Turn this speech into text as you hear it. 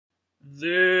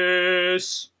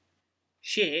This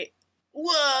shit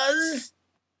was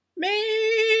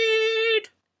made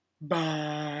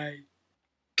by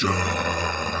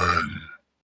Dan.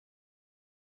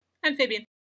 Amphibian.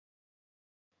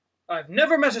 I've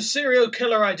never met a serial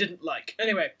killer I didn't like.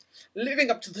 Anyway,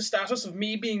 living up to the status of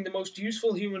me being the most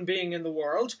useful human being in the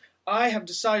world, I have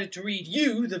decided to read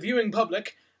you, the viewing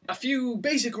public, a few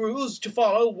basic rules to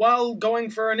follow while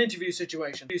going for an interview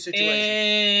situation.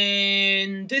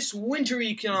 In this wintry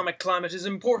economic climate, it is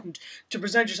important to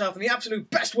present yourself in the absolute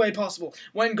best way possible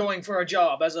when going for a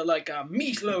job as a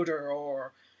meat loader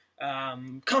or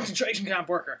concentration camp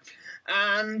worker.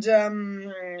 And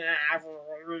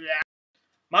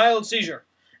mild seizure.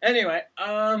 Anyway,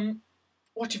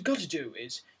 what you've got to do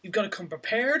is you've got to come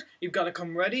prepared, you've got to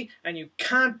come ready, and you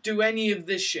can't do any of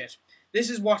this shit.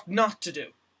 This is what not to do.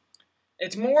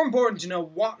 It's more important to know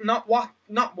what not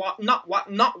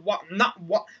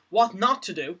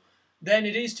to do than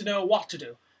it is to know what to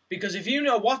do. Because if you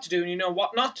know what to do and you know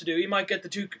what not to do, you might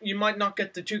not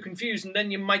get the two confused, and then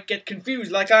you might get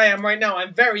confused like I am right now.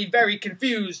 I'm very, very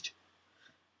confused.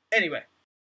 Anyway,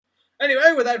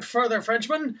 without further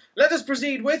Frenchman, let us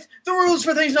proceed with the rules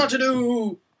for things not to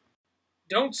do.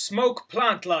 Don't smoke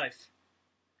plant life.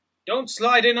 Don't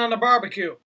slide in on a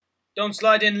barbecue. Don't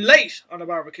slide in late on a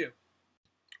barbecue.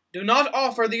 Do not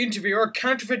offer the interviewer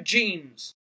counterfeit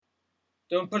jeans.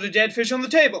 Don't put a dead fish on the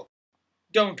table.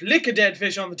 Don't lick a dead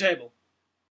fish on the table.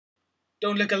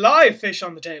 Don't lick a live fish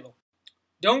on the table.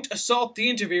 Don't assault the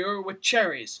interviewer with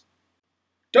cherries.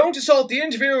 Don't assault the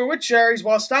interviewer with cherries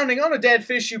while standing on a dead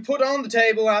fish you put on the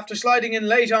table after sliding in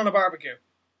late on a barbecue.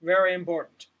 Very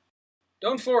important.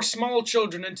 Don't force small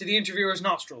children into the interviewer's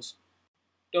nostrils.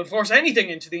 Don't force anything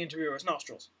into the interviewer's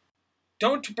nostrils.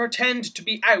 Don't pretend to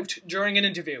be out during an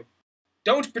interview.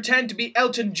 Don't pretend to be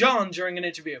Elton John during an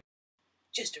interview.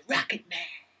 Just a rocket man.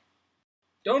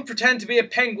 Don't pretend to be a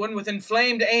penguin with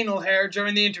inflamed anal hair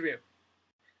during the interview.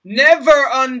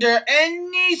 Never under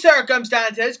any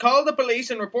circumstances call the police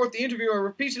and report the interviewer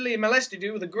repeatedly molested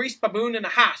you with a greased baboon in a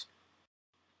hat.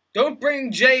 Don't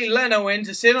bring Jay Leno in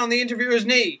to sit on the interviewer's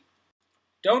knee.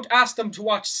 Don't ask them to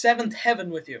watch Seventh Heaven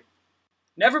with you.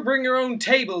 Never bring your own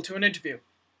table to an interview.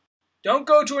 Don't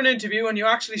go to an interview when you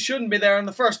actually shouldn't be there in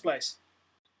the first place.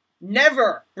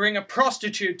 Never bring a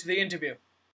prostitute to the interview.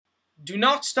 Do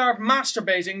not start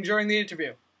masturbating during the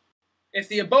interview. If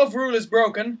the above rule is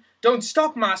broken, don't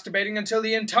stop masturbating until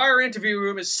the entire interview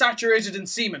room is saturated in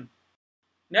semen.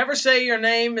 Never say your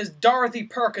name is Dorothy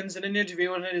Perkins in an interview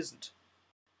when it isn't.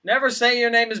 Never say your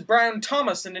name is Brown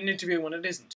Thomas in an interview when it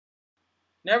isn't.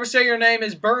 Never say your name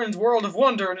is Burns World of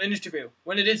Wonder in an interview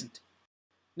when it isn't.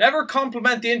 Never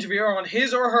compliment the interviewer on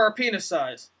his or her penis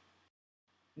size.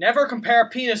 Never compare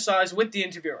penis size with the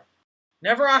interviewer.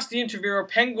 Never ask the interviewer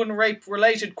penguin rape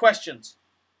related questions.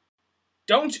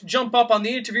 Don't jump up on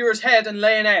the interviewer's head and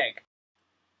lay an egg.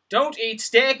 Don't eat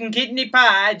steak and kidney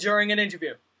pie during an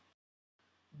interview.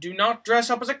 Do not dress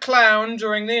up as a clown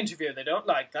during the interview. They don't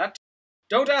like that.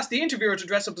 Don't ask the interviewer to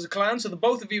dress up as a clown so the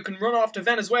both of you can run off to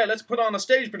Venezuela to put on a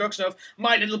stage production of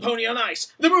My Little Pony on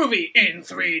Ice, the movie in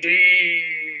 3D.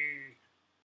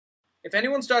 If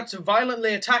anyone starts to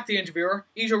violently attack the interviewer,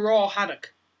 eat a raw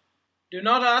haddock. Do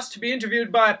not ask to be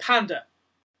interviewed by a panda.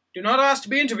 Do not ask to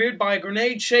be interviewed by a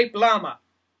grenade-shaped llama.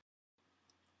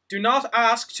 Do not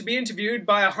ask to be interviewed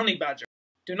by a honey badger.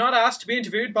 Do not ask to be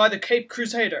interviewed by the Cape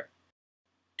Crusader.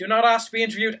 Do not ask to be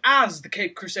interviewed as the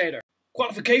Cape Crusader.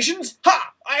 Qualifications?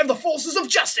 Ha! I have the forces of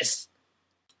justice!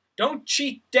 Don't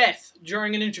cheat death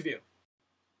during an interview.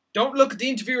 Don't look at the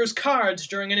interviewer's cards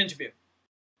during an interview.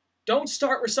 Don't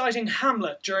start reciting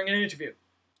Hamlet during an interview.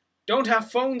 Don't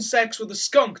have phone sex with a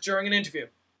skunk during an interview.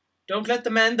 Don't let the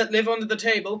men that live under the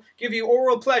table give you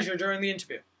oral pleasure during the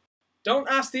interview. Don't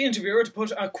ask the interviewer to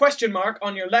put a question mark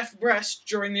on your left breast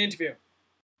during the interview.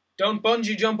 Don't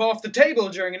bungee jump off the table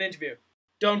during an interview.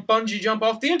 Don't bungee jump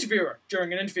off the interviewer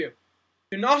during an interview.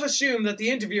 Do not assume that the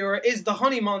interviewer is the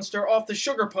honey monster off the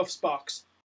Sugar Puffs box.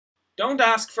 Don't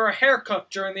ask for a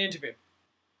haircut during the interview.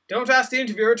 Don't ask the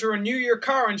interviewer to renew your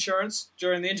car insurance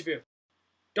during the interview.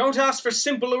 Don't ask for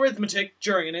simple arithmetic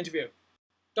during an interview.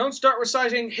 Don't start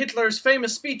reciting Hitler's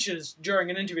famous speeches during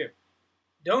an interview.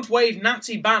 Don't wave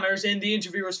Nazi banners in the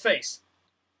interviewer's face.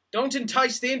 Don't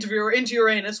entice the interviewer into your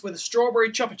anus with a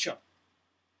strawberry chupa chup.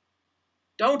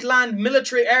 Don't land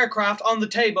military aircraft on the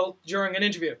table during an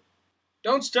interview.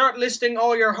 Don't start listing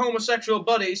all your homosexual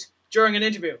buddies during an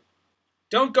interview.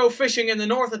 Don't go fishing in the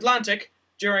North Atlantic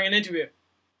during an interview.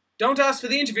 Don't ask for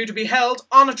the interview to be held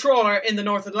on a trawler in the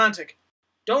North Atlantic.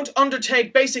 Don't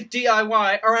undertake basic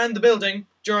DIY around the building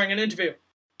during an interview.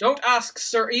 Don't ask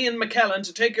Sir Ian McKellen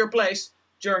to take your place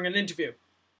during an interview.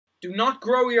 Do not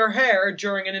grow your hair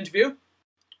during an interview.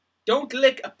 Don't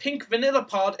lick a pink vanilla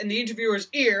pod in the interviewer's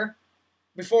ear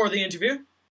before the interview.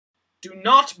 Do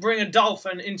not bring a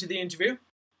dolphin into the interview.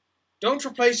 Don't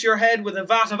replace your head with a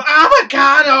vat of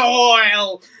avocado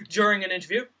oil during an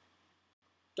interview.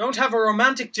 Don't have a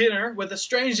romantic dinner with a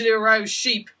strangely aroused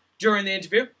sheep during the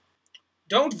interview.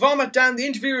 Don't vomit down the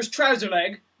interviewer's trouser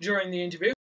leg during the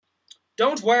interview.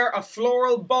 Don't wear a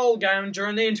floral ball gown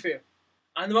during the interview.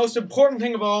 And the most important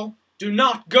thing of all, do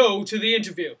not go to the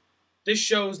interview. This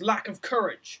shows lack of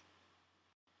courage.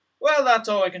 Well, that's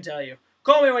all I can tell you.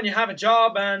 Call me when you have a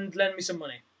job and lend me some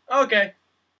money. Okay.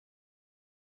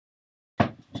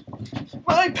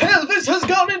 My pelvis has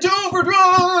gone into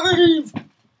overdrive!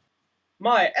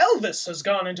 My Elvis has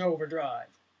gone into overdrive.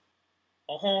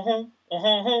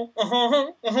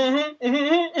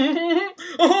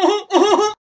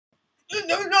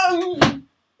 No!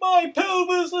 My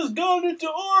pelvis has gone into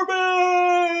orbit!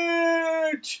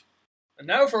 And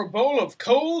now for a bowl of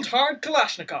cold, hard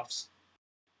Kalashnikovs.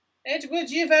 Edward,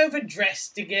 you've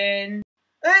overdressed again.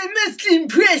 I must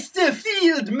impress the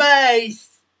field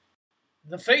mice!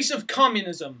 The Face of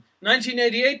Communism,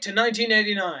 1988 to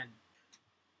 1989.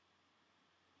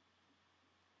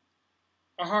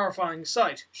 A horrifying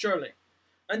sight, surely.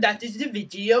 And that is the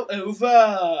video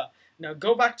over. Now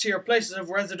go back to your places of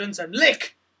residence and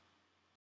lick